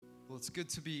It's good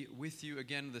to be with you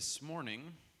again this morning.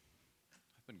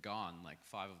 I've been gone like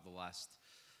 5 of the last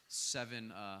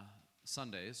 7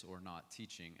 Sundays, or not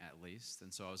teaching at least.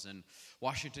 And so I was in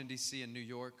Washington, D.C. and New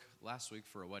York last week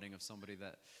for a wedding of somebody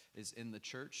that is in the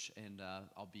church. And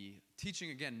I'll be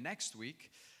teaching again next week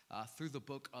through the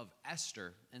book of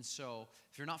Esther. And so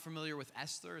if you're not familiar with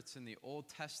Esther, it's in the Old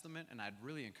Testament, and I'd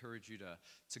really encourage you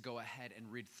to go ahead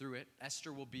and read through it.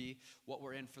 Esther will be what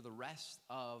we're in for the rest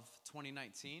of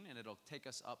 2019, and it'll take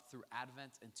us up through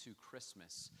Advent into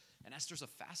Christmas. And Esther's a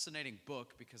fascinating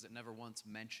book because it never once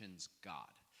mentions God.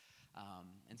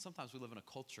 And sometimes we live in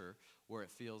a culture where it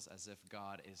feels as if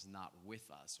God is not with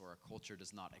us, or our culture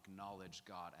does not acknowledge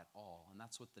God at all. And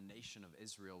that's what the nation of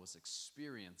Israel was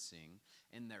experiencing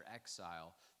in their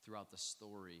exile throughout the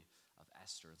story of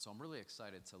Esther. And so I'm really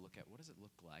excited to look at what does it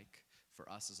look like for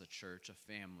us as a church, a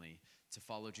family, to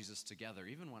follow Jesus together,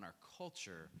 even when our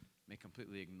culture may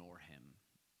completely ignore him.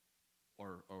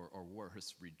 Or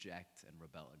worse, reject and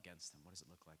rebel against him. What does it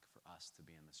look like for us to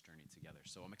be in this journey together?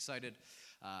 So I'm excited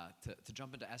to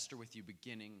jump into Esther with you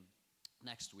beginning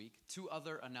next week. 2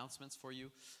 other announcements for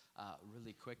you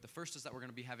really quick. The first is that we're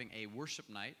going to be having a worship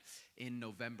night in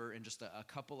November in just a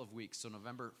couple of weeks. So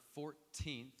November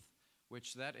 14th,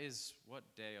 which that is what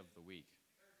day of the week?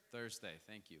 Thursday,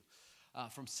 thank you.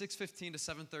 From 6:15 to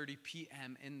 7:30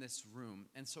 p.m. in this room.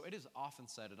 And so it is often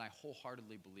said, and I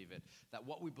wholeheartedly believe it, that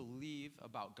what we believe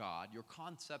about God, your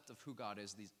concept of who God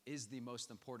is the most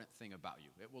important thing about you.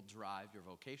 It will drive your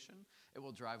vocation. It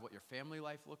will drive what your family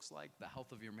life looks like, the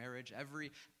health of your marriage.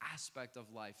 Every aspect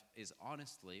of life is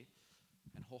honestly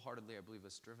and wholeheartedly, I believe,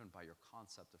 is driven by your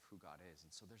concept of who God is.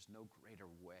 And so there's no greater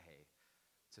way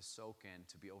to soak in,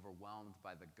 to be overwhelmed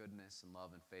by the goodness and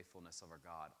love and faithfulness of our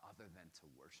God other than to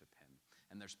worship him.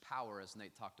 And there's power, as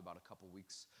Nate talked about a couple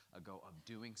weeks ago, of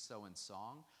doing so in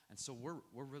song. And so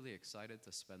we're really excited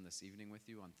to spend this evening with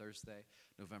you on Thursday,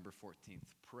 November 14th,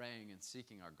 praying and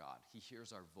seeking our God. He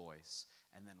hears our voice,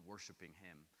 and then worshiping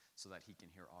him so that he can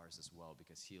hear ours as well,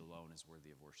 because he alone is worthy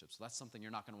of worship. So that's something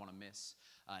you're not going to want to miss.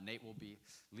 Nate will be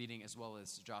leading, as well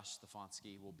as Josh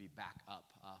Stefanski will be back up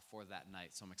for that night.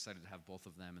 So I'm excited to have both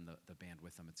of them and the band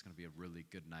with them. It's going to be a really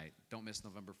good night. Don't miss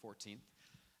November 14th.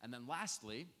 And then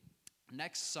lastly,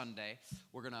 next Sunday,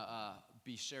 we're going to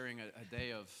be sharing a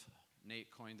day of, Nate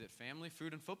coined it, family,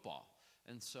 food, and football.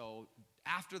 And so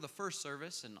after the first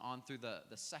service and on through the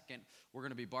second, we're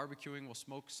going to be barbecuing. We'll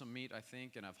smoke some meat, I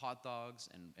think, and have hot dogs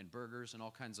and burgers and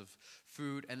all kinds of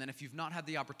food. And then if you've not had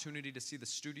the opportunity to see the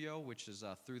studio, which is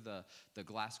through the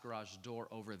glass garage door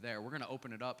over there, we're going to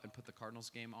open it up and put the Cardinals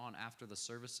game on after the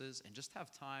services and just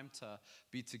have time to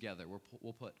be together.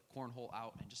 We'll put cornhole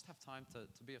out and just have time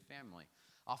to be a family.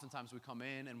 Oftentimes we come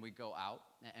in and we go out,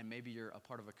 and maybe you're a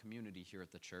part of a community here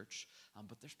at the church,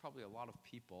 but there's probably a lot of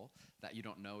people that you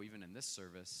don't know even in this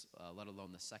service, let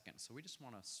alone the second. So we just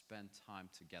want to spend time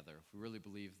together. If we really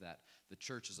believe that the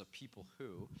church is a people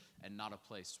who, and not a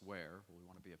place where, we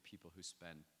want to be a people who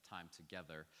spend time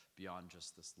together beyond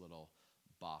just this little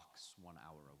box 1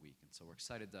 hour a week. And so we're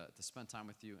excited to spend time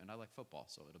with you, and I like football,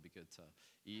 so it'll be good to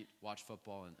eat, watch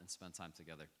football, and spend time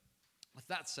together. With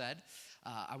that said,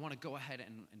 I want to go ahead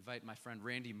and invite my friend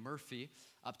Randy Murphy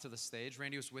up to the stage.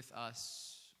 Randy was with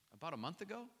us about a month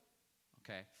ago.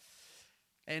 Okay.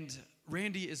 And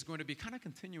Randy is going to be kind of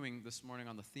continuing this morning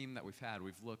on the theme that we've had.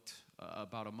 We've looked,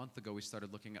 about a month ago, we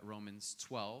started looking at Romans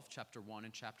 12, chapter 1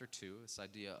 and chapter 2, this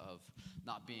idea of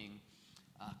not being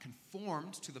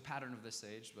conformed to the pattern of this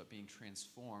age, but being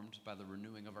transformed by the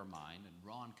renewing of our mind. And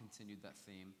Ron continued that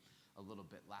theme a little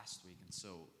bit last week, and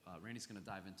so Randy's going to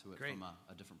dive into it Great. from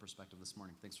a different perspective this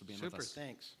morning. Thanks for being Super, with us.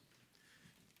 thanks.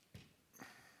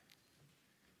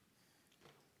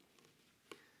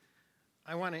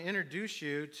 I want to introduce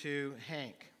you to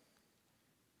Hank.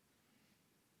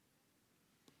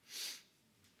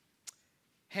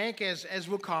 Hank, as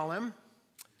we'll call him,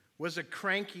 was a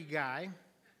cranky guy.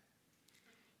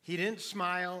 He didn't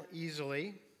smile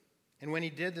easily, and when he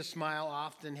did, the smile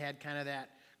often had kind of that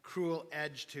cruel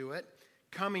edge to it,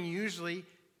 coming usually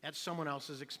at someone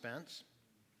else's expense.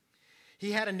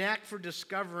 He had a knack for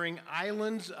discovering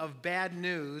islands of bad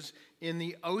news in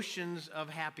the oceans of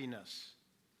happiness.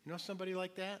 You know somebody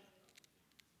like that?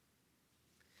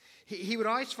 He would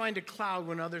always find a cloud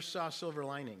when others saw a silver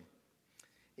lining.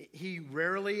 He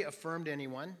rarely affirmed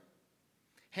anyone.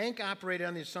 Hank operated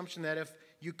on the assumption that if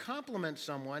you compliment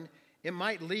someone, it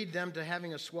might lead them to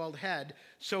having a swelled head,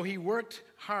 so he worked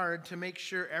hard to make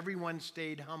sure everyone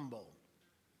stayed humble.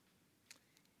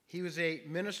 He was a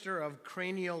minister of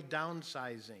cranial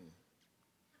downsizing.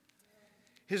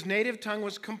 His native tongue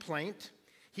was complaint.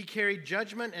 He carried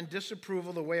judgment and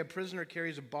disapproval the way a prisoner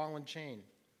carries a ball and chain.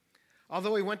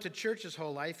 Although he went to church his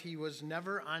whole life, he was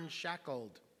never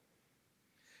unshackled.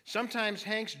 Sometimes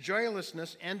Hank's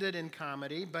joylessness ended in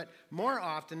comedy, but more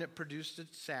often it produced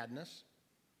sadness.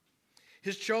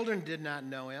 His children did not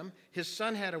know him. His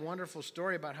son had a wonderful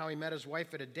story about how he met his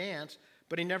wife at a dance,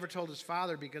 but he never told his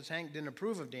father because Hank didn't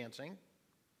approve of dancing.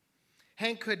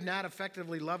 Hank could not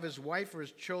effectively love his wife or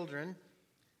his children,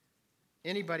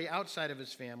 anybody outside of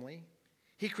his family.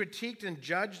 He critiqued and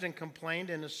judged and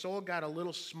complained, and his soul got a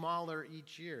little smaller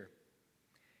each year.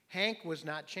 Hank was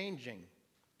not changing.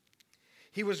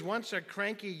 He was once a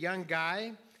cranky young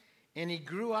guy, and he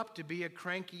grew up to be a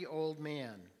cranky old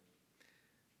man.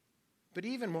 But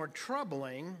even more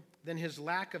troubling than his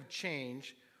lack of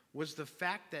change was the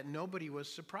fact that nobody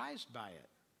was surprised by it.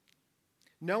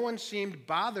 No one seemed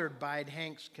bothered by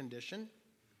Hank's condition.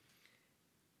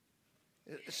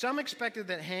 Some expected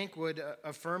that Hank would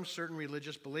affirm certain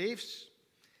religious beliefs,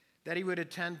 that he would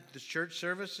attend the church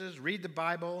services, read the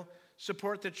Bible,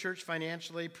 support the church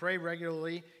financially, pray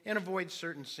regularly, and avoid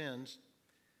certain sins.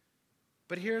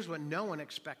 But here's what no one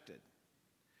expected.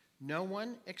 No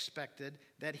one expected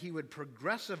that he would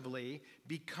progressively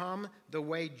become the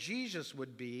way Jesus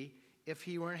would be if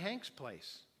he were in Hank's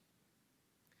place.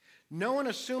 No one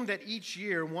assumed that each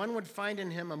year one would find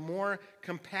in him a more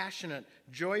compassionate,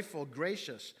 joyful,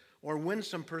 gracious, or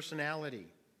winsome personality.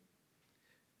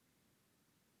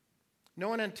 No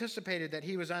one anticipated that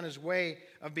he was on his way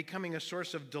of becoming a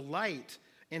source of delight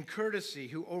and courtesy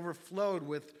who overflowed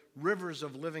with rivers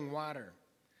of living water.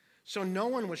 So no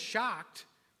one was shocked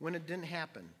when it didn't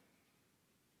happen.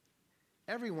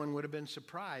 Everyone would have been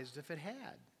surprised if it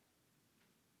had.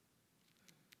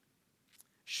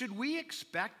 Should we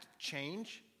expect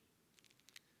change?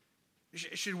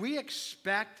 Should we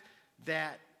expect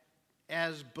that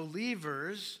as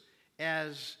believers,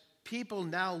 as people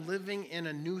now living in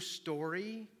a new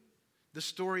story, the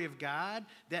story of God,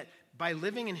 that by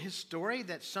living in his story,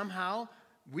 that somehow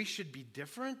we should be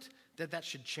different, that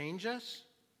should change us?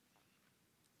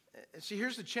 See,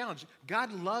 here's the challenge.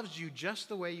 God loves you just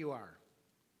the way you are.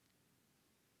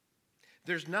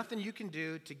 There's nothing you can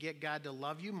do to get God to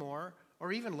love you more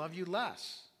or even love you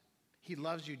less. He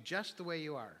loves you just the way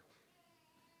you are.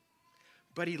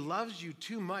 But he loves you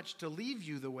too much to leave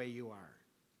you the way you are.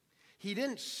 He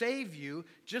didn't save you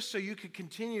just so you could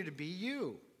continue to be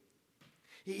you.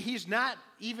 He's not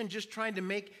even just trying to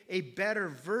make a better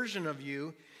version of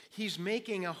you. He's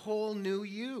making a whole new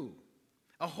you,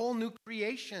 a whole new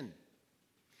creation.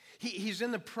 He's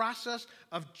in the process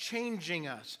of changing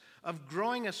us, of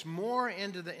growing us more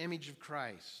into the image of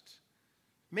Christ,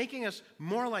 making us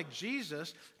more like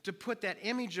Jesus, to put that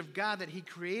image of God that he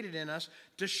created in us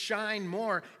to shine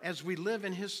more as we live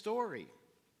in his story.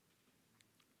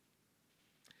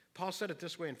 Paul said it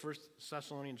this way in 1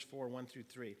 Thessalonians 4, 1 through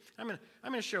 3. I'm going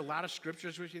to share a lot of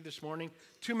scriptures with you this morning.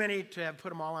 Too many to have put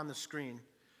them all on the screen.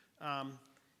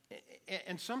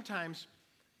 And sometimes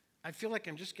I feel like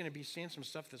I'm just going to be saying some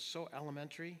stuff that's so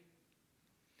elementary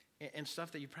and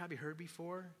stuff that you've probably heard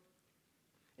before.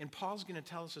 And Paul's going to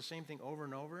tell us the same thing over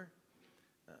and over.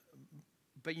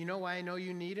 But you know why I know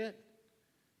you need it?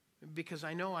 Because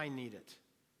I know I need it.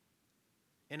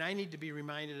 And I need to be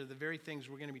reminded of the very things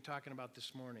we're going to be talking about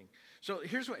this morning. So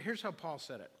here's how Paul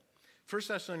said it. 1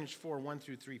 Thessalonians 4, 1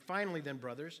 through 3. Finally then,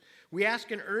 brothers, we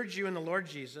ask and urge you in the Lord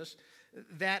Jesus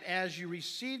that as you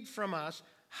received from us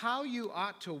how you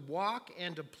ought to walk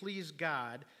and to please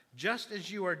God, just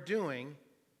as you are doing,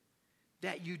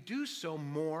 that you do so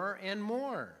more and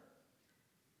more.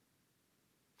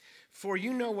 For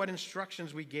you know what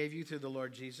instructions we gave you through the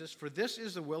Lord Jesus. For this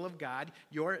is the will of God,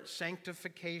 your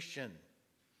sanctification.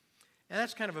 And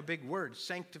that's kind of a big word,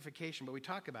 sanctification, but we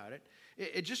talk about it.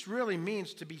 It just really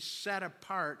means to be set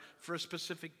apart for a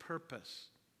specific purpose.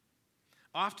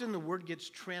 Often the word gets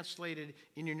translated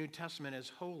in your New Testament as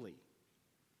holy.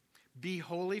 Be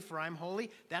holy, for I'm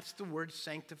holy. That's the word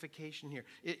sanctification here.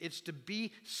 It's to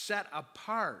be set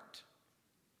apart.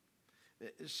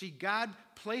 See, God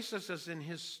places us in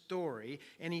his story,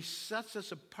 and he sets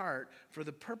us apart for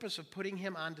the purpose of putting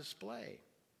him on display.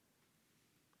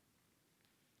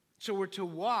 So we're to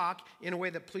walk in a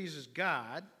way that pleases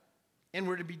God, and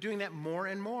we're to be doing that more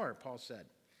and more, Paul said.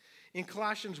 In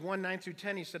Colossians 1, 9 through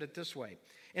 10, he said it this way.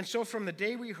 And so from the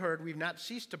day we heard, we've not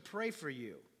ceased to pray for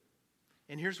you.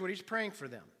 And here's what he's praying for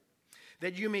them.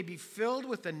 That you may be filled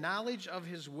with the knowledge of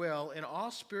his will in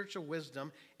all spiritual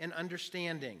wisdom and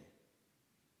understanding.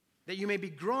 That you may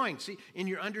be growing, in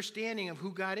your understanding of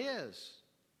who God is.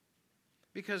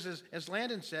 Because as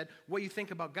Landon said, what you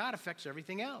think about God affects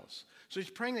everything else. So he's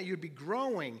praying that you'd be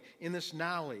growing in this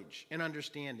knowledge and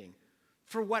understanding.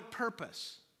 For what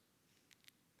purpose?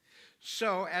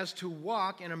 so as to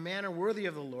walk in a manner worthy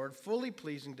of the Lord, fully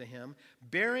pleasing to him,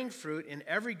 bearing fruit in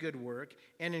every good work,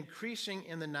 and increasing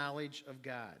in the knowledge of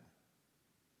God.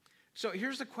 So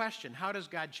here's the question: how does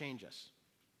God change us?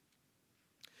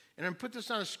 And I'm going to put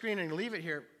this on the screen and leave it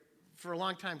here for a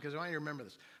long time because I want you to remember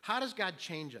this. How does God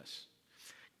change us?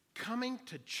 Coming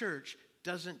to church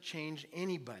doesn't change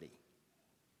anybody.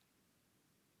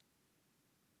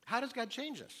 How does God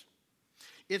change us?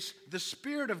 It's the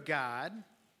Spirit of God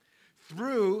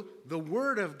through the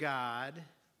Word of God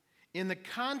in the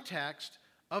context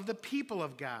of the people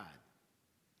of God.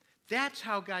 That's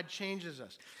how God changes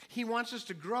us. He wants us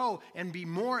to grow and be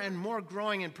more and more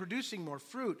growing and producing more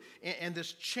fruit. And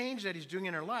this change that he's doing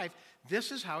in our life,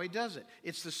 this is how he does it.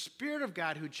 It's the Spirit of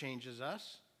God who changes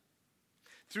us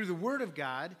through the Word of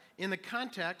God in the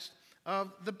context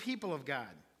of the people of God.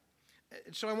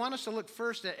 So I want us to look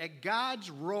first at God's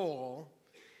role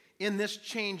in this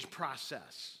change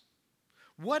process.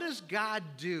 What does God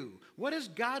do? What is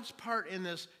God's part in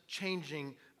this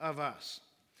changing of us?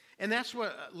 And that's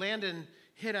what Landon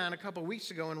hit on a couple weeks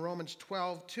ago in Romans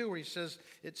 12:2, where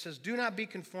it says, do not be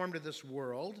conformed to this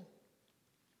world,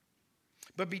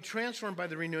 but be transformed by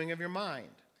the renewing of your mind,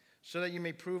 so that you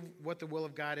may prove what the will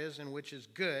of God is and which is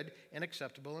good and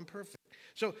acceptable and perfect.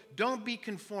 So don't be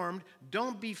conformed,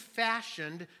 don't be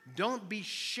fashioned, don't be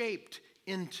shaped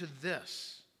into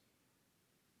this.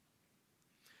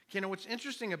 You know, what's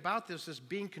interesting about this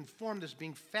being conformed, this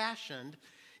being fashioned,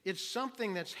 it's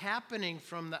something that's happening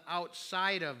from the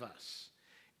outside of us,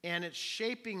 and it's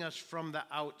shaping us from the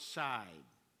outside.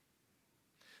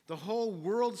 The whole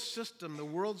world system, the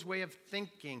world's way of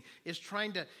thinking, is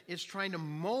trying to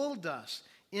mold us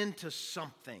into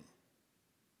something.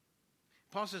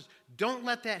 Paul says, don't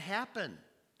let that happen.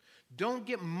 Don't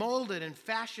get molded and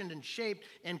fashioned and shaped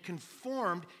and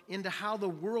conformed into how the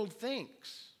world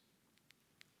thinks.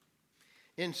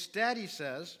 Instead, he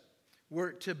says,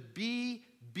 we're to be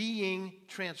being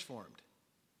transformed.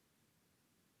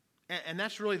 And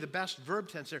that's really the best verb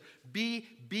tense there. Be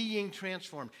being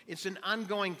transformed. It's an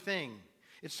ongoing thing.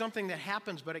 It's something that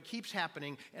happens, but it keeps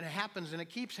happening, and it happens, and it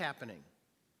keeps happening.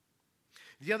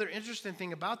 The other interesting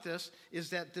thing about this is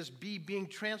that this be being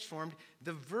transformed,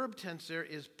 the verb tense there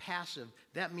is passive.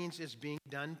 That means it's being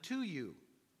done to you.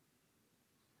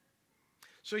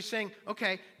 So he's saying,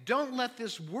 okay, don't let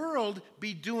this world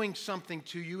be doing something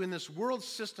to you in this world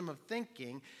system of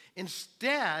thinking.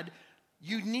 Instead,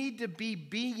 you need to be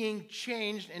being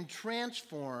changed and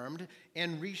transformed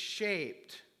and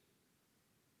reshaped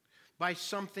by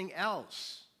something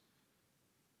else.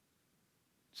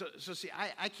 So see,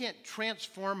 I can't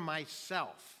transform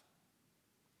myself.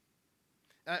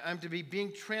 I'm to be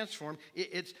being transformed.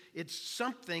 It's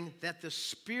something that the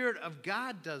Spirit of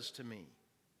God does to me.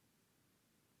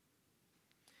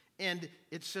 And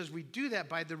it says we do that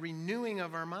by the renewing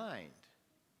of our mind.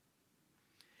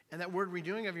 And that word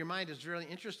renewing of your mind is really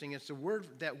interesting. It's the word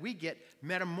that we get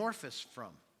metamorphosis from.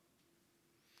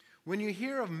 When you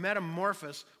hear of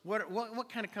metamorphosis, what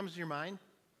kind of comes to your mind?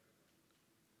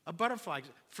 A butterfly.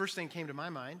 First thing came to my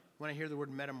mind when I hear the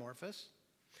word metamorphosis.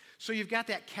 So you've got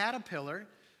that caterpillar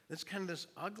that's kind of this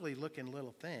ugly looking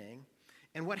little thing.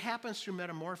 And what happens through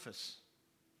metamorphosis?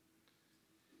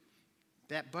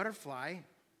 That butterfly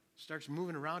starts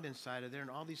moving around inside of there,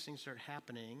 and all these things start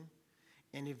happening.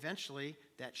 And eventually,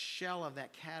 that shell of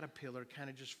that caterpillar kind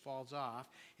of just falls off,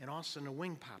 and all of a sudden a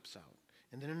wing pops out.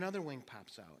 And then another wing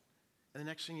pops out. And the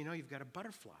next thing you know, you've got a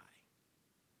butterfly.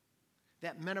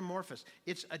 That metamorphosis,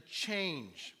 it's a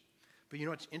change. But you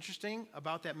know what's interesting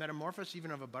about that metamorphosis,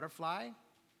 even of a butterfly?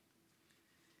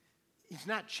 It's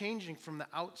not changing from the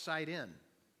outside in.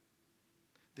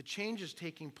 The change is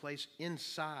taking place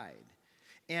inside.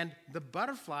 And the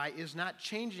butterfly is not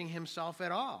changing himself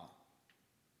at all.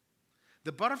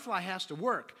 The butterfly has to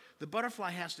work. The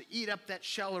butterfly has to eat up that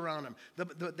shell around him.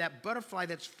 That butterfly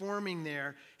that's forming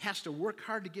there has to work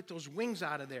hard to get those wings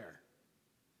out of there.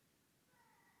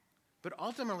 But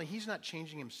ultimately, he's not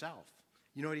changing himself.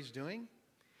 You know what he's doing?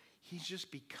 He's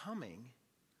just becoming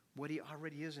what he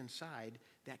already is inside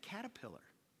that caterpillar.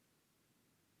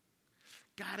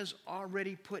 God has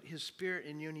already put his Spirit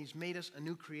in you, and he's made us a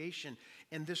new creation.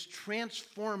 And this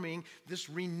transforming, this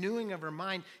renewing of our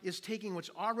mind is taking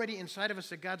what's already inside of us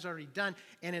that God's already done,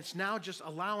 and it's now just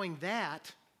allowing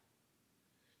that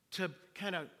to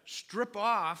kind of strip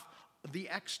off the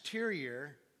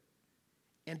exterior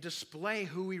and display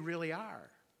who we really are.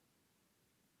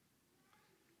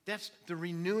 That's the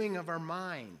renewing of our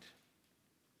mind.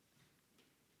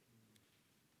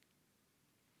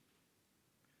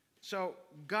 So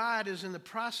God is in the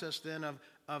process then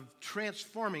of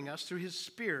transforming us through his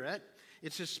Spirit,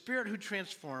 It's His Spirit who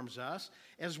transforms us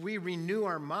as we renew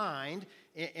our mind.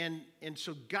 And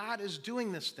so God is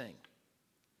doing this thing.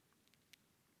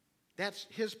 That's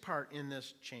His part in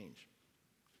this change.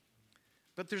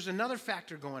 But there's another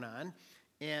factor going on,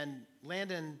 and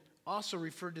Landon also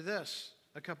referred to this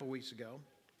a couple weeks ago.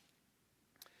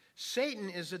 Satan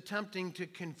is attempting to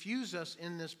confuse us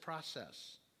in this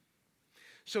process.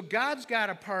 So God's got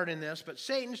a part in this, but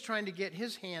Satan's trying to get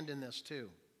his hand in this too.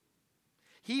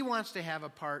 He wants to have a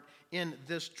part in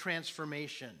this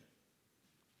transformation.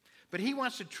 But he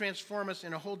wants to transform us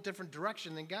in a whole different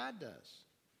direction than God does.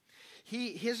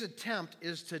 His attempt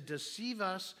is to deceive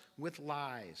us with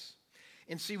lies.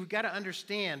 And see, we've got to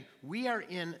understand, we are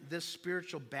in this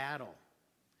spiritual battle.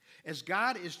 As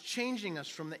God is changing us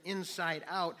from the inside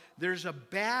out, there's a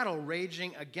battle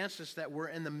raging against us that we're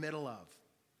in the middle of.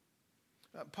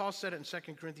 Paul said it in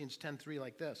 2 Corinthians 10:3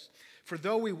 like this: "For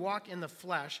though we walk in the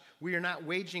flesh, we are not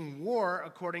waging war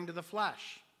according to the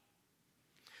flesh."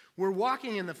 We're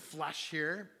walking in the flesh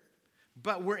here,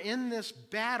 but we're in this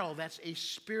battle that's a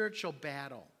spiritual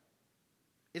battle.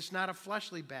 It's not a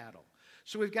fleshly battle.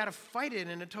 So we've got to fight it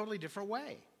in a totally different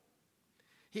way.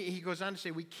 He goes on to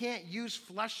say we can't use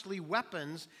fleshly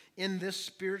weapons in this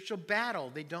spiritual battle.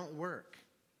 They don't work.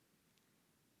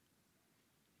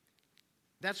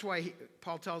 That's why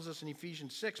Paul tells us in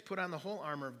Ephesians 6, "Put on the whole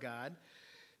armor of God,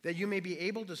 that you may be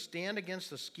able to stand against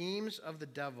the schemes of the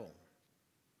devil.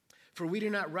 For we do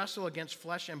not wrestle against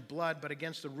flesh and blood, but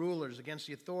against the rulers, against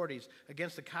the authorities,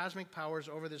 against the cosmic powers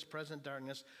over this present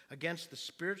darkness, against the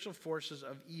spiritual forces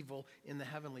of evil in the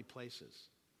heavenly places."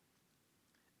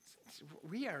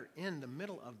 We are in the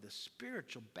middle of the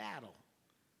spiritual battle.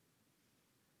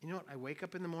 You know what? I wake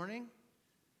up in the morning,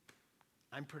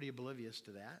 I'm pretty oblivious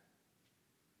to that.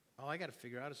 All I got to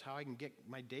figure out is how I can get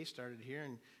my day started here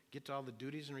and get to all the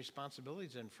duties and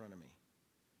responsibilities in front of me.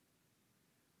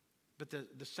 But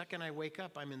the second I wake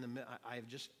up, I'm in the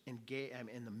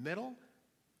middle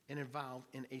and involved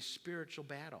in a spiritual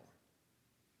battle.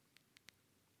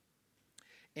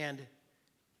 And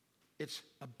it's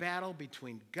a battle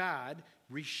between God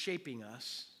reshaping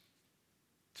us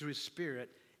through His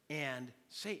Spirit and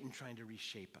Satan trying to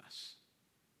reshape us.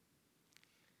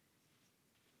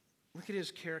 Look at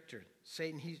his character.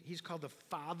 Satan, he's called the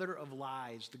father of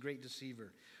lies, the great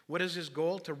deceiver. What is his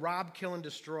goal? To rob, kill, and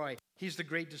destroy. He's the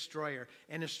great destroyer.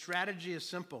 And his strategy is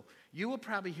simple. You will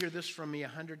probably hear this from me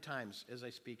 100 times as I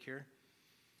speak here.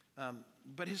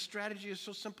 But his strategy is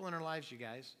so simple in our lives, you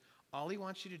guys. All he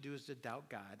wants you to do is to doubt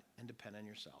God and depend on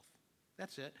yourself.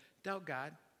 That's it. Doubt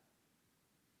God.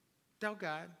 Doubt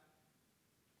God.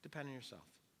 Depend on yourself.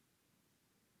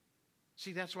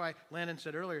 See, that's why Landon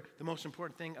said earlier, the most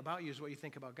important thing about you is what you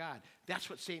think about God. That's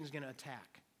what Satan's going to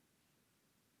attack.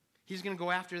 He's going to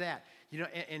go after that. You know,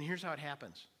 and here's how it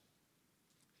happens.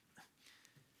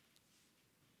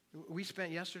 We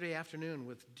spent yesterday afternoon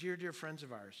with dear, dear friends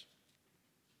of ours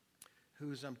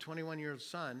whose 21-year-old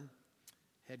son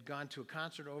had gone to a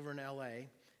concert over in L.A.,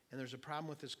 and there's a problem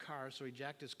with his car, so he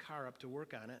jacked his car up to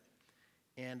work on it,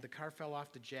 and the car fell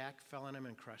off the jack, fell on him,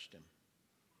 and crushed him.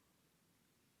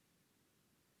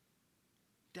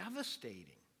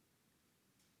 Devastating.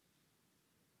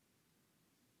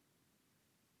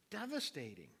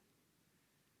 Devastating.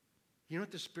 You know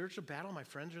what the spiritual battle my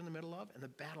friends are in the middle of, and the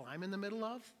battle I'm in the middle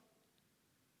of?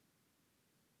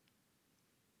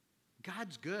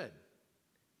 God's good.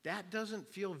 That doesn't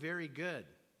feel very good.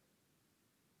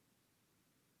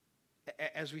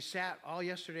 As we sat all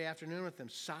yesterday afternoon with them,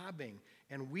 sobbing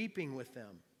and weeping with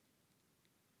them,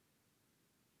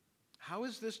 how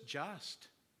is this just?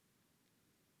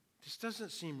 This doesn't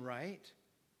seem right.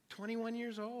 21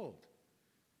 years old.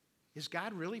 Is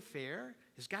God really fair?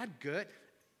 Is God good?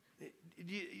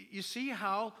 You see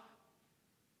how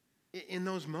in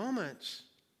those moments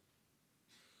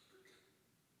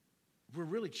we're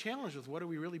really challenged with what do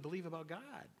we really believe about God?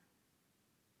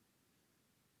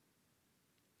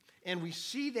 And we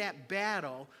see that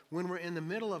battle when we're in the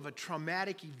middle of a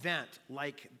traumatic event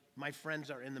like my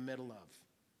friends are in the middle of.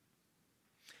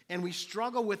 And we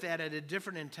struggle with that at a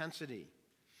different intensity.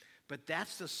 But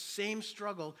that's the same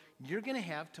struggle you're going to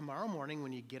have tomorrow morning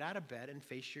when you get out of bed and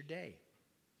face your day.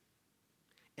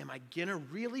 Am I going to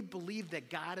really believe that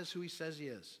God is who He says He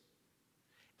is?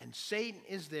 And Satan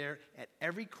is there at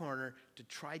every corner to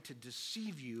try to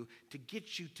deceive you, to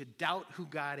get you to doubt who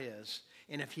God is.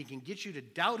 And if he can get you to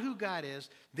doubt who God is,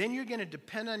 then you're going to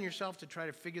depend on yourself to try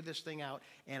to figure this thing out.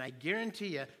 And I guarantee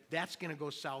you, that's going to go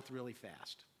south really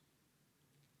fast.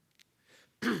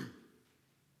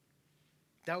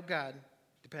 Doubt God,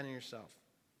 depend on yourself.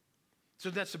 So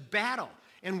that's a battle.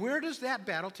 And where does that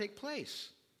battle take place?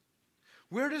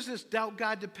 Where does this doubt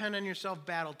God, depend on yourself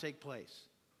battle take place?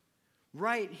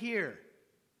 Right here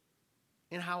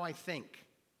in how I think.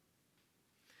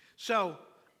 So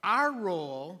our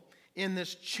role in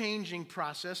this changing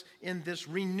process, in this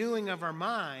renewing of our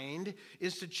mind,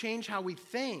 is to change how we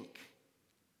think.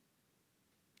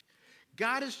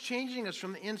 God is changing us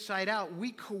from the inside out.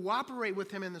 We cooperate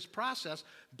with him in this process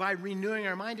by renewing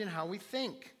our mind in how we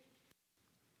think.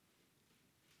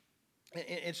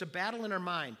 It's a battle in our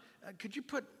mind. Could you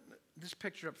put this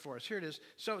picture up for us? Here it is.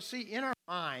 So see, in our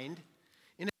mind,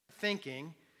 in our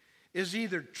thinking, is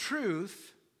either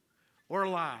truth or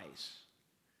lies,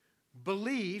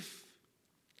 belief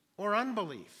or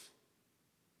unbelief.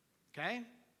 Okay?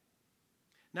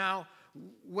 Now,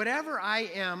 whatever I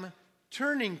am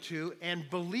turning to and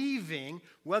believing,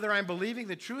 whether I'm believing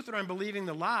the truth or I'm believing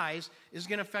the lies, is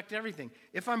going to affect everything.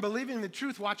 If I'm believing the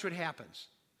truth, watch what happens.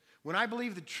 When I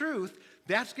believe the truth,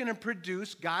 that's going to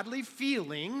produce godly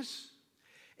feelings,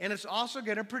 and it's also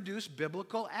going to produce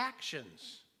biblical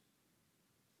actions.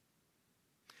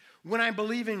 When I'm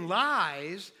believing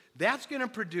lies, that's going to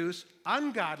produce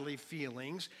ungodly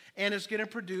feelings, and it's going to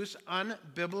produce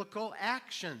unbiblical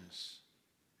actions.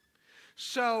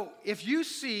 So if you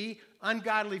see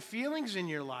ungodly feelings in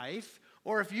your life,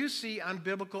 or if you see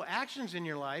unbiblical actions in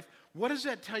your life, what does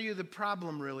that tell you the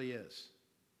problem really is?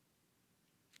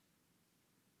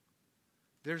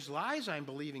 There's lies I'm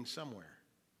believing somewhere.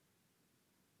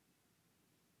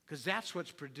 Because that's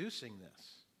what's producing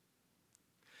this.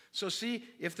 So see,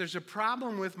 if there's a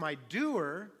problem with my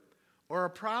doer or a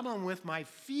problem with my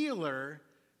feeler,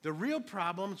 the real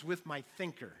problem's with my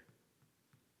thinker.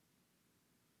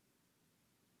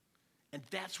 And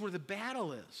that's where the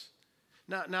battle is.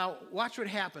 Now watch what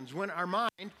happens. When our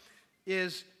mind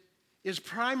is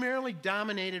primarily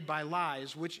dominated by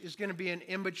lies, which is going to be an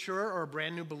immature or a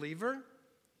brand new believer,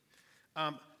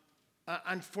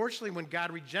 unfortunately, when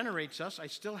God regenerates us, I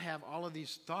still have all of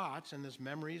these thoughts and these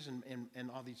memories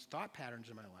and all these thought patterns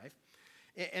in my life.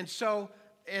 And so,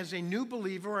 as a new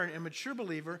believer or an immature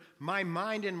believer, my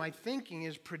mind and my thinking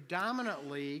is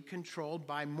predominantly controlled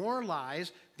by more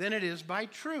lies than it is by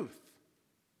truth.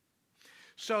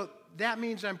 So that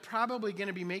means I'm probably going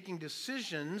to be making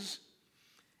decisions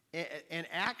and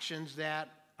actions that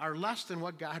are less than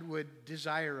what God would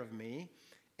desire of me.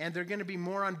 And they're going to be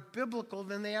more unbiblical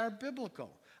than they are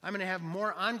biblical. I'm going to have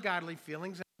more ungodly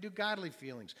feelings than I do godly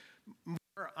feelings. More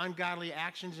ungodly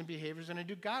actions and behaviors than I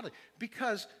do godly.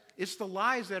 Because it's the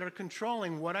lies that are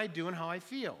controlling what I do and how I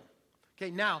feel. Okay,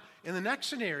 now, in the next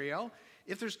scenario,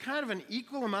 if there's kind of an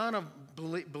equal amount of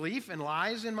belief and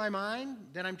lies in my mind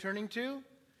that I'm turning to,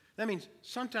 that means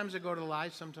sometimes I go to the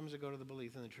lies, sometimes I go to the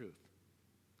belief and the truth.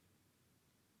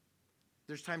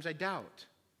 There's times I doubt.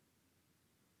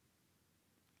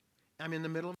 I'm in the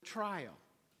middle of a trial,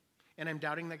 and I'm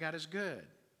doubting that God is good.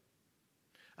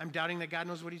 I'm doubting that God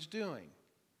knows what he's doing.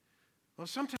 Well,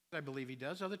 sometimes I believe he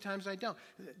does, other times I don't.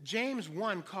 James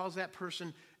 1 calls that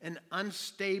person an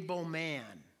unstable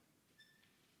man.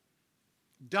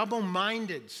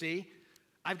 Double-minded, see?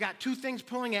 I've got two things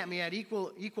pulling at me at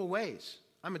equal ways.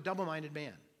 I'm a double-minded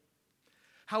man.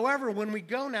 However, when we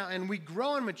go now and we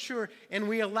grow and mature and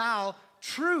we allow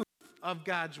truth of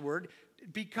God's word,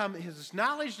 become his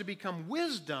knowledge to become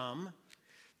wisdom,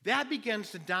 that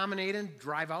begins to dominate and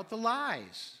drive out the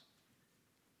lies.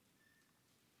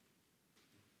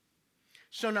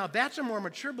 So now that's a more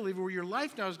mature believer where your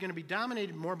life now is going to be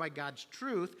dominated more by God's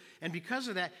truth, and because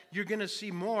of that, you're going to see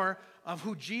more of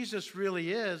who Jesus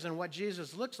really is and what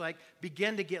Jesus looks like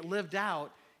begin to get lived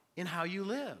out in how you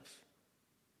live.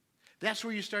 That's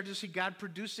where you start to see God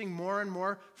producing more and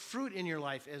more fruit in your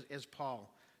life, as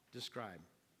Paul described.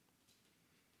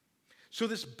 So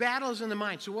this battle is in the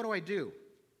mind. So what do I do?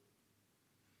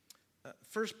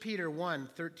 1 Peter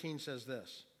 1:13 says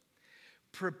this.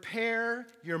 Prepare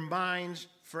your minds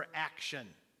for action.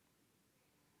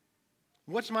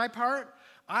 What's my part?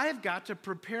 I've got to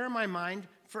prepare my mind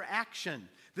for action.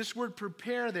 This word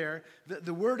prepare there,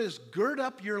 the word is gird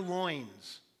up your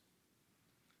loins.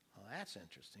 Well, that's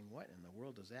interesting. What in the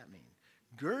world does that mean?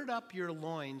 Gird up your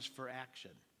loins for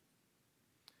action.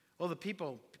 Well, the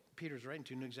people Peter's writing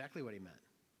to knew exactly what he meant.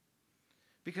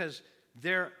 Because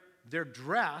their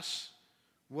dress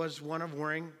was one of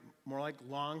wearing more like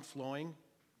long flowing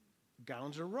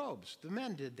gowns or robes. The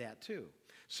men did that too.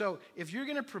 So if you're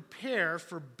going to prepare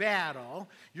for battle,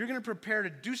 you're going to prepare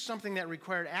to do something that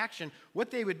required action,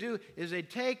 what they would do is they'd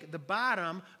take the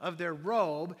bottom of their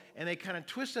robe and they kind of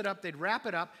twist it up, they'd wrap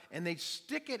it up, and they'd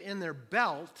stick it in their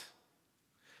belt.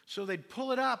 So they'd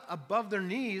pull it up above their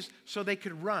knees so they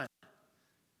could run.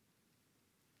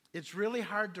 It's really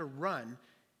hard to run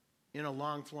in a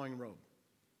long flowing robe.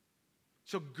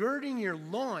 So girding your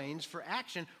loins for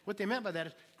action, what they meant by that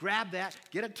is grab that,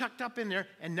 get it tucked up in there,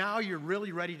 and now you're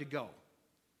really ready to go.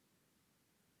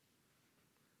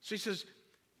 So he says,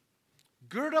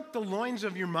 gird up the loins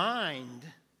of your mind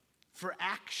for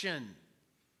action.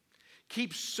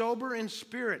 Keep sober in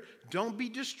spirit. Don't be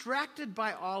distracted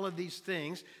by all of these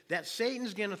things that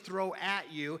Satan's going to throw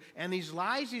at you and these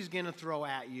lies he's going to throw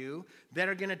at you that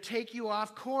are going to take you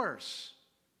off course.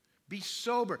 Be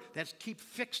sober. That's keep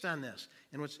fixed on this.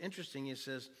 And what's interesting, he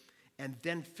says, and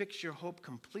then fix your hope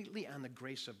completely on the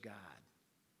grace of God.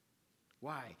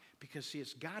 Why? Because, see,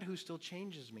 it's God who still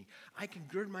changes me. I can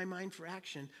gird my mind for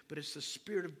action, but it's the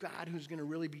Spirit of God who's going to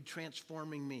really be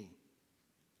transforming me.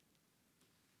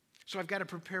 So I've got to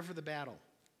prepare for the battle.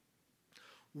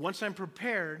 Once I'm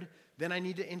prepared, then I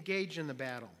need to engage in the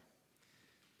battle.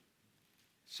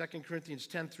 2 Corinthians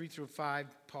 10, 3 through 5,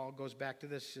 Paul goes back to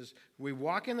this. He says, we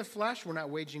walk in the flesh, we're not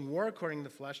waging war according to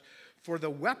the flesh. For the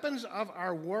weapons of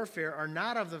our warfare are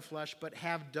not of the flesh, but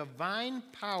have divine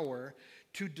power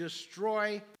to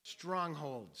destroy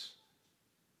strongholds.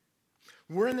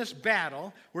 We're in this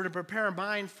battle. We're to prepare our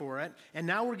mind for it. And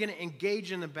now we're going to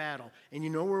engage in the battle. And you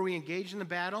know where we engage in the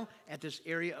battle? At this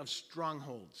area of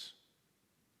strongholds.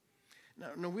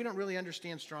 No, we don't really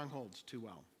understand strongholds too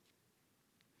well.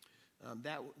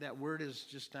 That word is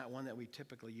just not one that we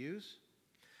typically use.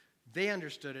 They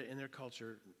understood it in their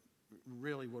culture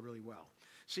really well.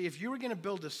 See, if you were going to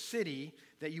build a city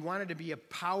that you wanted to be a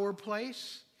power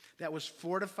place that was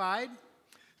fortified,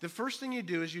 the first thing you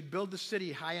do is you'd build the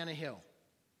city high on a hill.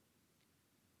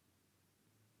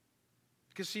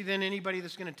 Because, see, then anybody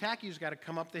that's going to attack you has got to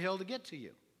come up the hill to get to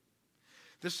you.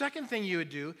 The second thing you would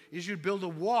do is you'd build a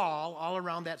wall all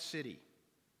around that city.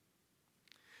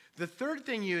 The third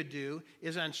thing you would do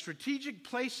is on strategic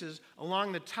places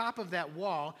along the top of that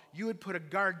wall, you would put a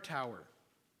guard tower.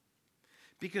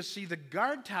 Because, see, the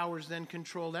guard towers then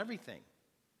controlled everything.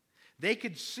 They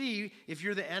could see, if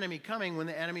you're the enemy coming, when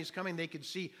the enemy's coming, they could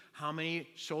see how many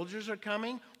soldiers are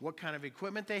coming, what kind of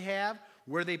equipment they have,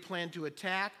 where they plan to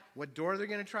attack, what door they're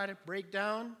going to try to break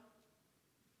down.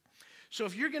 So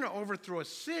if you're going to overthrow a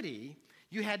city,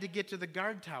 you had to get to the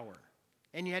guard tower,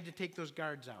 and you had to take those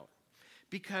guards out.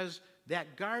 Because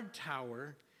that guard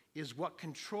tower is what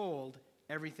controlled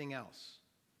everything else.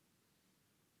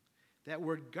 That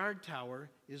word guard tower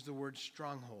is the word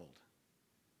stronghold.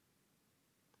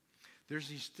 There's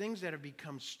these things that have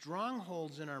become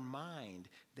strongholds in our mind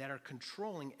that are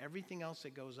controlling everything else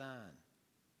that goes on.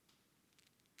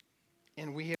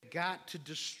 And we have got to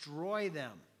destroy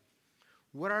them.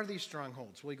 What are these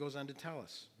strongholds? Well, he goes on to tell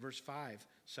us. Verse 5,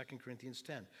 2 Corinthians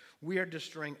 10. We are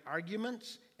destroying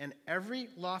arguments and every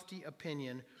lofty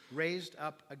opinion raised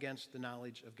up against the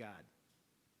knowledge of God.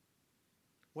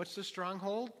 What's the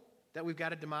stronghold that we've got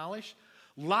to demolish?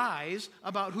 Lies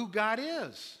about who God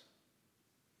is.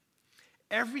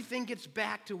 Everything gets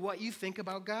back to what you think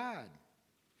about God.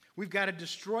 We've got to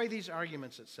destroy these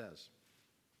arguments, it says.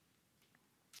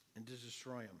 And to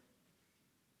destroy them.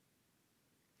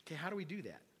 Okay, how do we do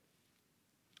that?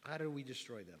 How do we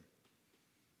destroy them?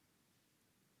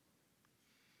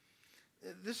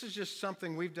 This is just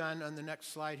something we've done on the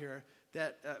next slide here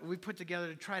that we put together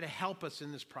to try to help us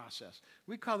in this process.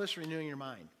 We call this renewing your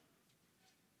mind.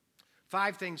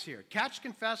 5 things here. Catch,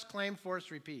 confess, claim,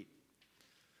 force, repeat.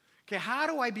 Okay, how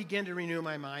do I begin to renew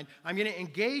my mind? I'm going to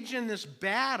engage in this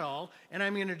battle, and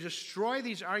I'm going to destroy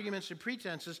these arguments and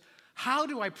pretenses. How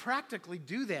do I practically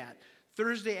do that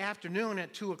Thursday afternoon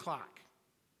at 2 o'clock?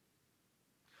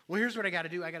 Well, here's what I got to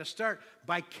do. I got to start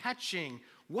by catching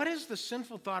what is the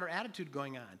sinful thought or attitude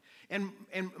going on? And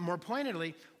more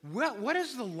pointedly, what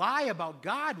is the lie about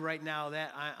God right now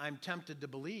that I'm tempted to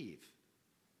believe?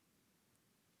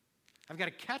 I've got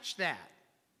to catch that.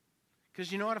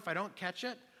 Because you know what? If I don't catch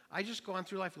it, I just go on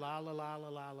through life, la, la, la, la,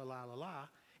 la, la, la, la, la,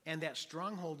 and that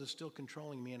stronghold is still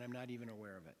controlling me, and I'm not even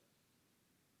aware of it.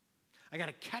 I got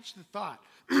to catch the thought.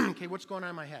 Okay, what's going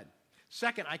on in my head?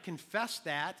 Second, I confess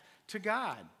that to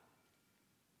God.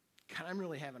 God, I'm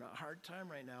really having a hard time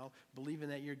right now believing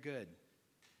that you're good.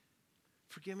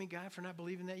 Forgive me, God, for not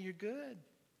believing that you're good.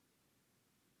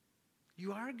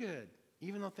 You are good,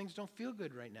 even though things don't feel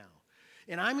good right now.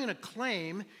 And I'm going to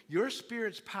claim your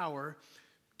Spirit's power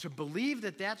to believe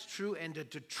that that's true and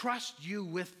to trust you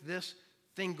with this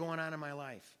thing going on in my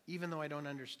life, even though I don't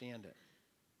understand it.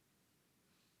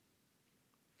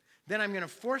 Then I'm going to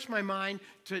force my mind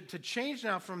to change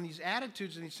now from these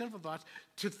attitudes and these sinful thoughts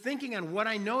to thinking on what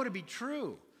I know to be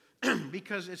true.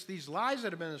 Because it's these lies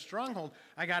that have been a stronghold.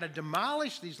 I got to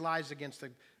demolish these lies against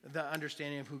the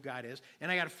understanding of who God is.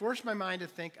 And I got to force my mind to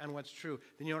think on what's true.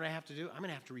 Then you know what I have to do? I'm going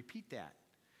to have to repeat that.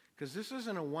 Because this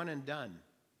isn't a one and done.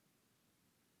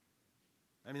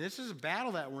 I mean, this is a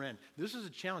battle that we're in. This is a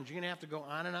challenge. You're going to have to go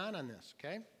on and on this,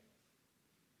 okay?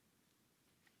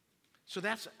 So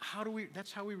that's how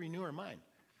we renew our mind.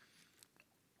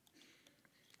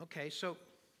 Okay, so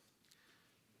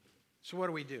what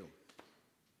do we do?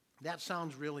 That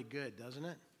sounds really good, doesn't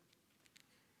it?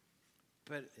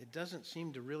 But it doesn't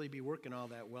seem to really be working all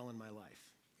that well in my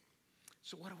life.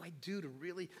 So what do I do to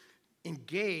really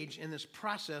engage in this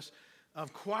process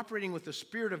of cooperating with the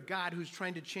Spirit of God who's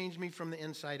trying to change me from the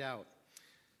inside out?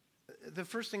 The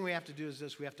first thing we have to do is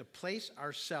this. We have to place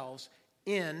ourselves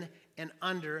in and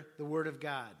under the Word of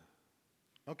God.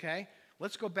 Okay?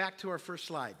 Let's go back to our first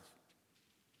slide.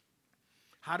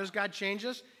 How does God change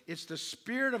us? It's the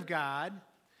Spirit of God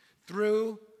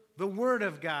through the Word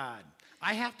of God.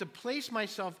 I have to place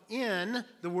myself in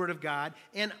the Word of God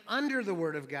and under the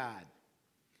Word of God.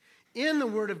 In the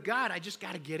Word of God, I just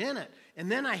got to get in it.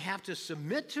 And then I have to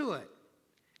submit to it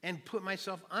and put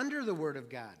myself under the Word of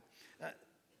God.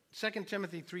 2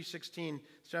 Timothy 3:16,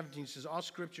 17 says, all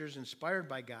Scripture is inspired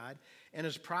by God and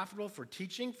is profitable for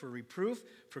teaching, for reproof,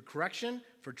 for correction,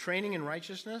 for training in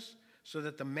righteousness, so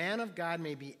that the man of God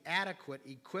may be adequate,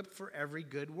 equipped for every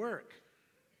good work.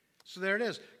 So there it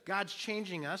is. God's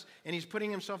changing us, and he's putting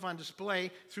himself on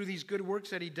display through these good works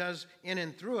that he does in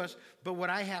and through us. But what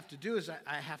I have to do is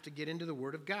I have to get into the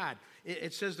Word of God.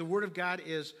 It says the Word of God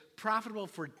is profitable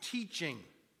for teaching.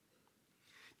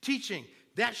 Teaching.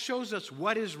 That shows us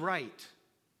what is right.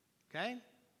 Okay?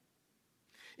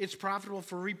 It's profitable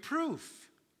for reproof.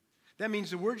 That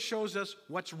means the Word shows us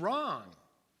what's wrong.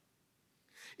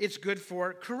 It's good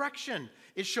for correction.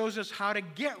 It shows us how to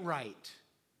get right.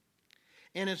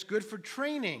 And it's good for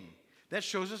training. That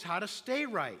shows us how to stay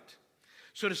right.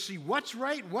 So to see what's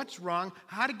right, what's wrong,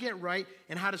 how to get right,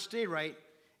 and how to stay right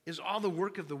is all the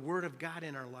work of the Word of God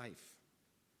in our life.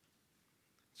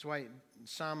 That's why the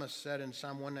psalmist said in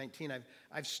Psalm 119,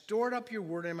 I've stored up your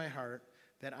word in my heart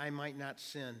that I might not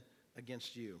sin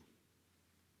against you.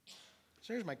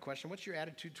 So here's my question. What's your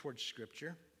attitude towards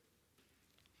Scripture?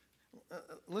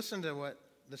 Listen to what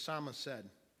the psalmist said.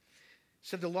 He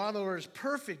said, the law of the Lord is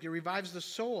perfect. It revives the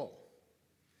soul.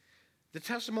 The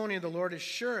testimony of the Lord is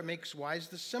sure. It makes wise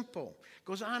the simple.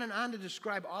 Goes on and on to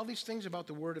describe all these things about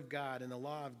the Word of God and the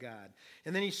law of God.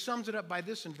 And then he sums it up by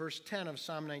this in verse 10 of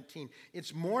Psalm 19.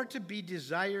 It's more to be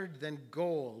desired than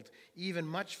gold, even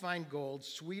much fine gold,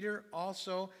 sweeter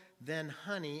also than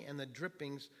honey and the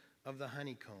drippings of the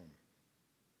honeycomb.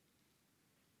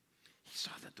 He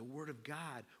saw that the Word of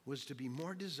God was to be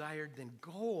more desired than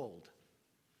gold.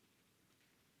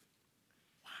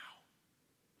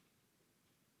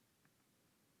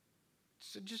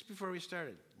 So just before we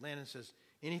started, Landon says,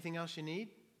 anything else you need?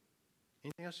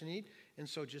 Anything else you need? And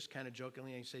so just kind of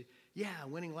jokingly, I say, yeah,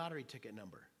 winning lottery ticket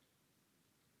number.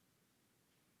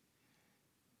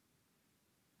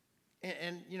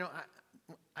 And you know,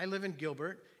 I live in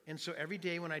Gilbert, and so every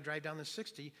day when I drive down the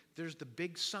 60, there's the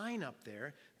big sign up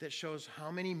there that shows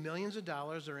how many millions of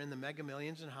dollars are in the Mega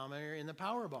Millions and how many are in the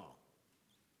Powerball.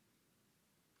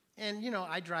 And, you know,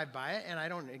 I drive by it, and I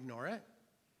don't ignore it.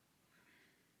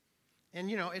 And,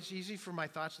 you know, it's easy for my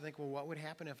thoughts to think, well, what would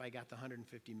happen if I got the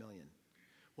 $150 million?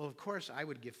 Well, of course, I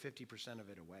would give 50% of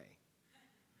it away.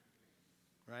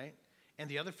 Right? And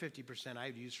the other 50% I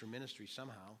would use for ministry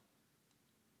somehow.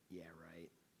 Yeah, right.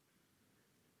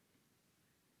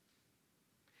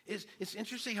 It's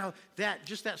interesting how that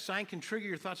sign can trigger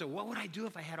your thoughts of what would I do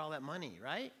if I had all that money,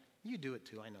 right? You do it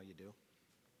too. I know you do.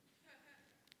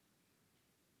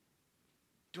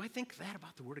 Do I think that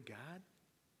about the Word of God?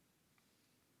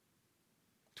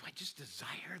 Do I just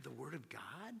desire the Word of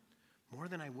God more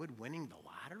than I would winning the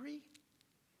lottery?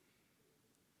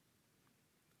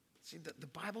 See, the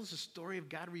Bible is a story of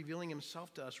God revealing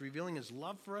himself to us, revealing his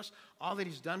love for us, all that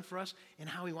he's done for us, and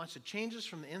how he wants to change us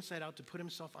from the inside out to put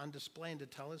himself on display and to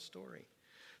tell his story.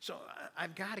 So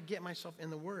I've got to get myself in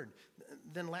the Word.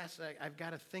 Then last, I've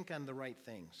got to think on the right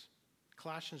things.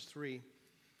 Colossians 3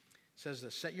 says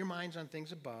this, set your minds on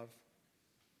things above,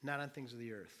 not on things of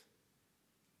the earth.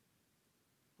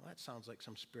 Well, that sounds like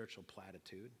some spiritual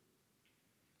platitude.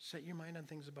 Set your mind on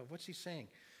things above. What's he saying?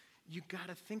 You got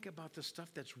to think about the stuff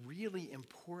that's really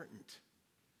important.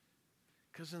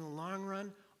 Because in the long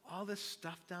run, all this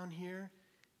stuff down here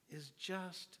is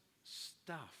just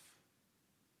stuff.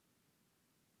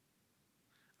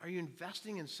 Are you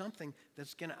investing in something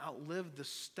that's going to outlive the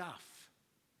stuff?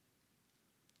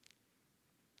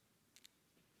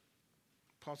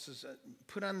 Paul says,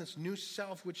 put on this new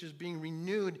self, which is being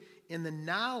renewed in the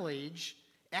knowledge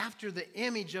after the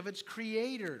image of its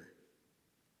creator.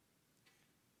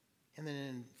 And then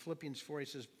in Philippians 4, he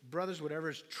says, brothers, whatever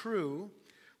is true,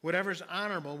 whatever is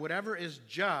honorable, whatever is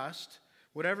just,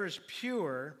 whatever is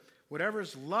pure, whatever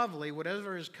is lovely,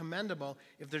 whatever is commendable,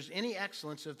 if there's any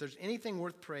excellence, if there's anything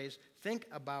worth praise, think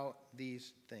about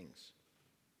these things.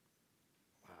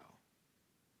 Wow.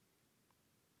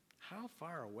 How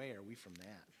far away are we from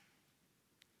that?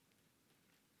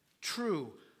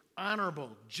 True,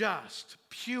 honorable, just,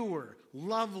 pure,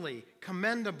 lovely,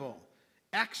 commendable,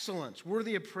 excellence,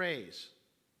 worthy of praise.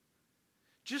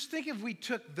 Just think if we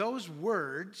took those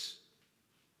words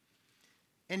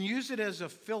and used it as a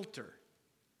filter.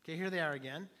 Okay, here they are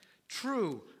again.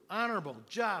 True, honorable,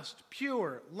 just,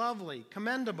 pure, lovely,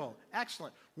 commendable,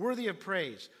 excellent, worthy of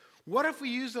praise. What if we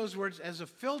use those words as a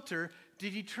filter to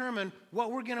determine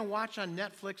what we're going to watch on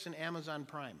Netflix and Amazon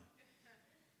Prime?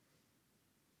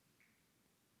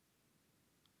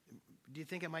 Do you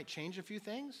think it might change a few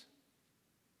things?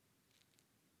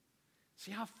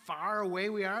 See how far away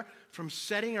we are from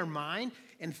setting our mind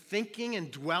and thinking and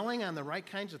dwelling on the right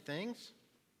kinds of things?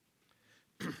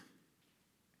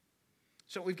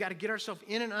 So we've got to get ourselves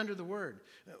in and under the Word.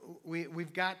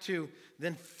 We've got to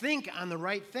then think on the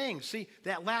right things. See,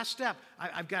 that last step,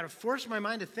 I've got to force my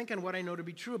mind to think on what I know to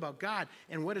be true about God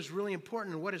and what is really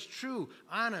important and what is true,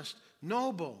 honest,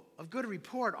 noble, of good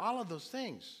report, all of those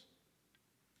things.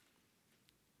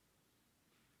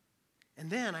 And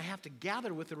then I have to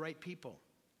gather with the right people.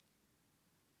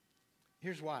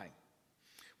 Here's why.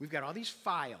 We've got all these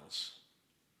files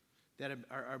that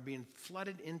are being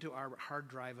flooded into our hard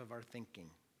drive of our thinking.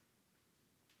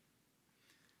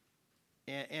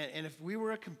 And if we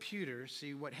were a computer,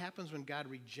 see, what happens when God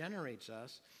regenerates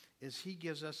us is he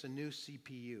gives us a new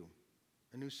CPU,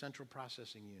 a new central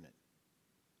processing unit.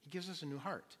 He gives us a new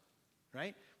heart,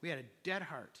 right? We had a dead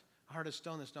heart. A heart of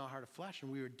stone that's now a heart of flesh, and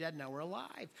we were dead, now we're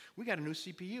alive. We got a new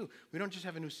CPU. We don't just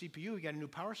have a new CPU, we got a new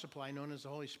power supply known as the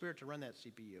Holy Spirit to run that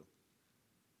CPU.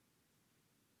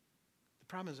 The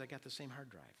problem is I got the same hard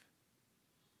drive.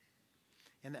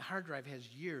 And that hard drive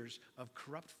has years of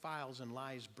corrupt files and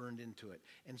lies burned into it.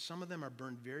 And some of them are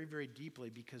burned very, very deeply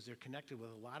because they're connected with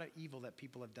a lot of evil that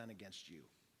people have done against you.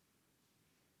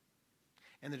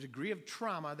 And the degree of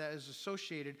trauma that is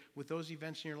associated with those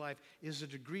events in your life is a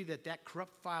degree that that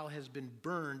corrupt file has been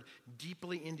burned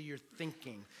deeply into your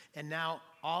thinking. And now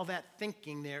all that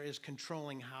thinking there is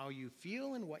controlling how you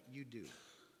feel and what you do.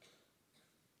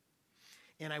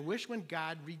 And I wish when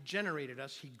God regenerated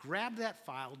us, he grabbed that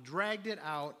file, dragged it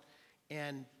out,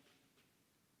 and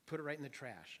put it right in the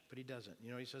trash. But he doesn't. You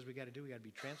know what he says we got to do? We got to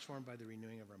be transformed by the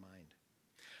renewing of our mind.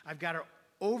 I've got to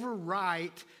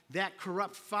overwrite that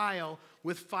corrupt file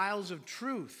with files of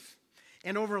truth.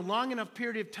 And over a long enough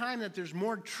period of time that there's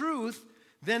more truth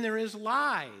than there is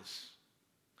lies.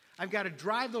 I've got to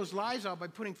drive those lies out by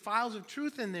putting files of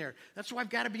truth in there. That's why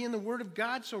I've got to be in the Word of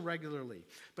God so regularly.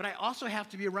 But I also have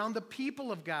to be around the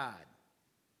people of God.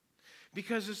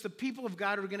 Because it's the people of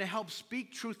God who are going to help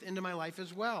speak truth into my life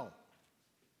as well.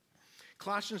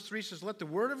 Colossians 3 says, let the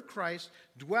word of Christ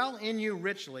dwell in you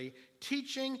richly,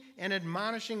 teaching and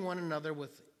admonishing one another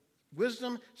with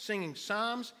wisdom, singing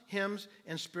psalms, hymns,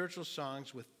 and spiritual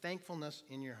songs with thankfulness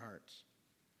in your hearts.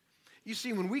 You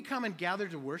see, when we come and gather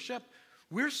to worship,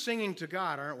 we're singing to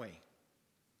God, aren't we?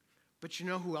 But you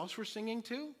know who else we're singing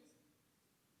to?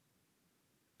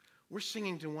 We're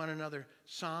singing to one another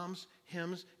psalms,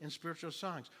 hymns, and spiritual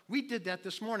songs. We did that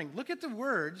this morning. Look at the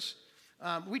words.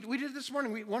 We did it this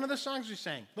morning. One of the songs we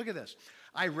sang. Look at this.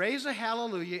 I raise a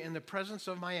hallelujah in the presence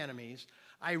of my enemies.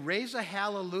 I raise a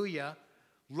hallelujah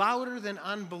louder than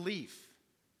unbelief.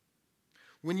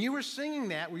 When you were singing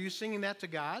that, were you singing that to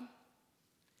God?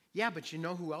 Yeah, but you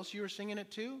know who else you were singing it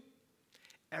to?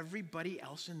 Everybody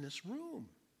else in this room.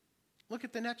 Look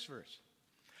at the next verse.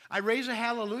 I raise a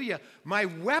hallelujah. My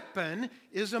weapon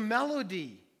is a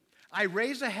melody. I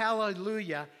raise a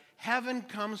hallelujah. Heaven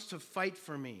comes to fight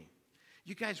for me.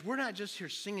 You guys, we're not just here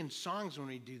singing songs when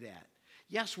we do that.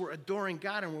 Yes, we're adoring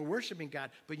God and we're worshiping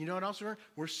God, but you know what else we're doing?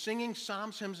 We're singing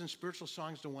psalms, hymns, and spiritual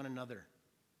songs to one another.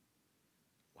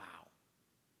 Wow.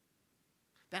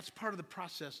 That's part of the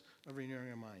process of renewing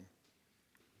our mind.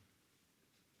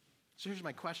 So here's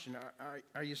my question.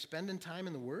 Are you spending time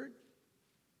in the Word?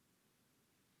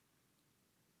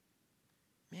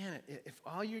 Man, if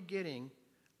all you're getting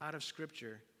out of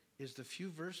Scripture is the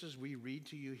few verses we read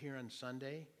to you here on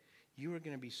Sunday, you are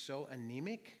going to be so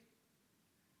anemic.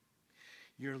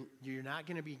 You're not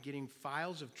going to be getting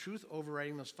files of truth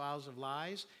overriding those files of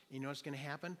lies. And you know what's going to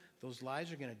happen? Those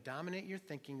lies are going to dominate your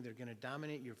thinking. They're going to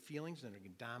dominate your feelings. And they're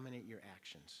going to dominate your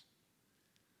actions.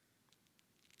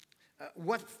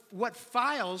 What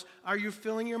files are you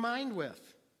filling your mind with?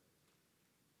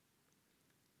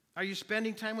 Are you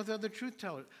spending time with other truth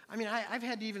tellers? I mean, I've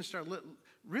had to even start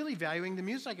really valuing the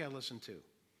music I listen to.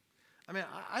 I mean,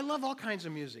 I love all kinds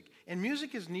of music. And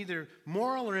music is neither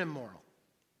moral or immoral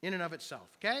in and of itself,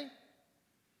 okay?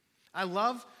 I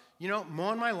love,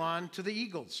 mowing my lawn to the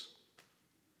Eagles.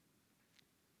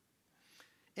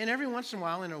 And every once in a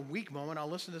while, in a weak moment, I'll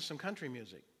listen to some country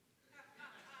music.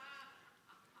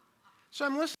 So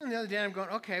I'm listening the other day, and I'm going,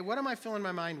 okay, what am I filling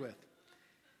my mind with?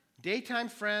 Daytime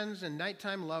friends and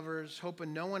nighttime lovers,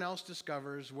 hoping no one else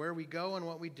discovers where we go and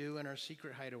what we do in our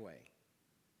secret hideaway.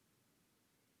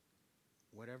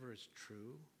 Whatever is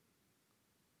true,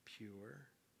 pure,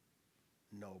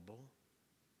 noble,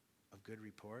 of good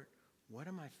report, what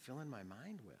am I filling my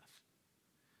mind with?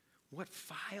 What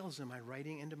files am I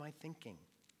writing into my thinking?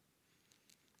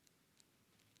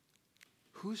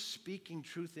 Who's speaking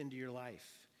truth into your life?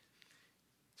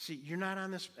 See, you're not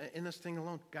in this thing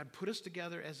alone. God put us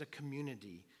together as a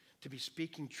community to be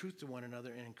speaking truth to one another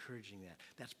and encouraging that.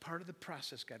 That's part of the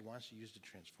process God wants to use to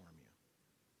transform you.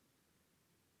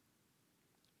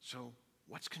 So,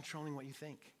 what's controlling what you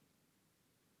think?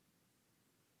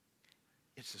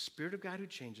 It's the Spirit of God who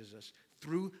changes us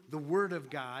through the Word of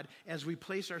God as we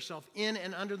place ourselves in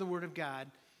and under the Word of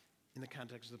God in the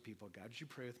context of the people of God. Would you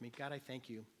pray with me? God, I thank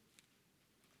you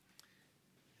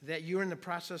that you're in the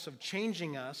process of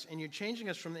changing us, and you're changing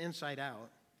us from the inside out.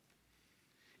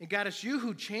 And God, it's you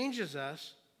who changes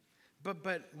us,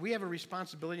 but we have a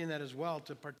responsibility in that as well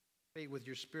to participate with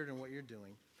your Spirit in what you're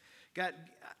doing. God,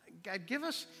 give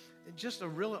us just a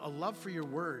love for your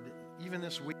word, even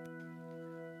this week.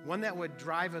 One that would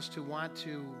drive us to want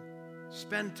to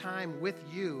spend time with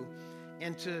you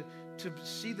and to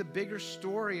see the bigger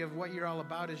story of what you're all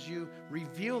about as you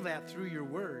reveal that through your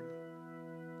word.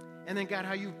 And then, God,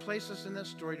 how you've placed us in this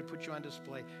story to put you on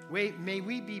display. May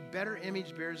we be better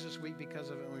image bearers this week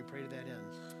because of it, and we pray to that end.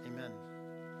 Amen.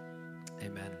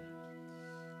 Amen.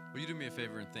 Will you do me a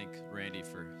favor and thank Randy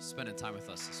for spending time with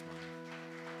us this morning?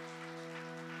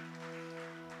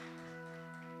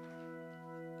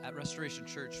 At Restoration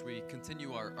Church, we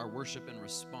continue our worship and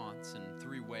response in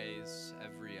three ways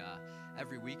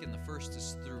every week, and the first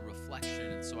is through reflection.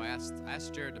 And so I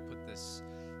asked Jared to put this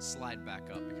slide back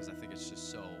up because I think it's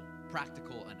just so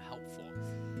practical and helpful,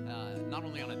 not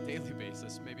only on a daily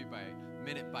basis, maybe by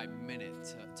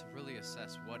minute, to really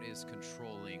assess what is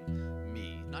controlling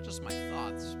me. Not just my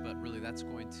thoughts, but really that's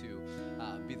going to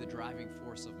be the driving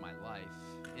force of my life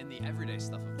in the everyday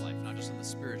stuff of life, not just in the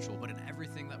spiritual, but in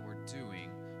everything that we're doing.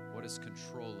 What is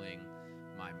controlling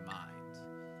my mind?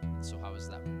 And so how is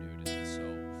that renewed? And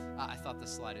so I thought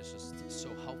this slide is just so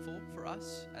helpful for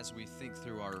us as we think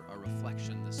through our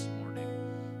reflection this morning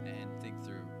and think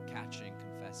through catching,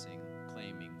 confessing,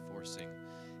 claiming, forcing,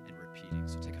 and repeating.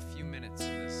 So take a few minutes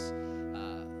in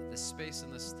this space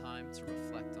and this time to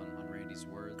reflect on Randy's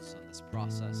words, on this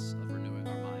process of renewing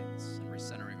our minds and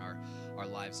recentering our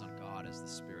lives on God as the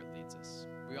Spirit leads us.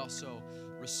 We also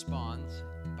respond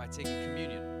by taking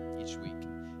communion each week.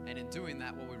 And in doing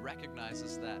that, what we recognize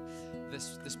is that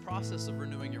this process of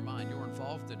renewing your mind, you're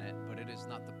involved in it, but it is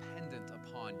not dependent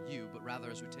upon you, but rather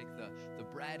as we take the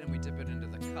bread and we dip it into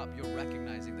the cup, you're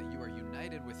recognizing that you are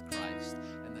united with Christ,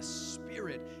 and the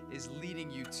Spirit is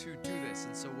leading you to do this.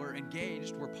 And so we're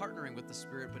engaged, we're partnering with the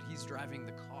Spirit, but He's driving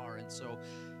the car. And so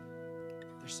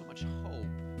there's so much hope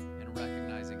in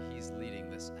recognizing He's leading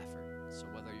this effort. So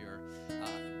whether you're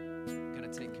going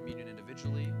to take communion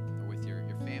individually or with your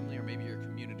family or maybe your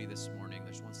community this morning,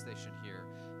 there's one station here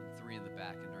and three in the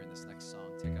back. And during this next song,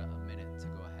 take a minute to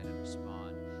go ahead and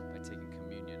respond by taking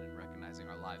communion and recognizing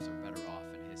our lives are better off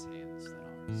in His hands than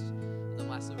ours. And then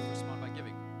lastly, we respond by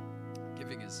giving.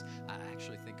 Giving is, I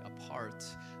actually think, a part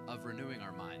of renewing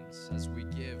our minds. As we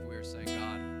give, we're saying,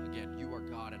 God, again, you are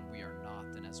God and we are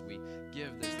not. And as we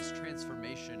give, there's this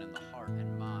transformation in the heart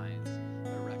and mind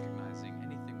by recognizing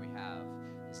anything we have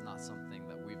is not something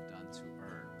that we've done to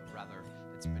earn, but rather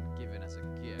it's been given as a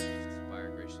gift by our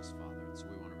gracious Father. And so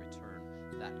we want to return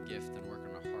that gift and work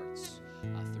on our hearts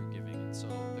through giving. And so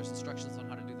there's instructions on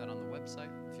how to do that on the website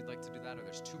if you'd like to do that, or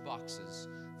there's 2 boxes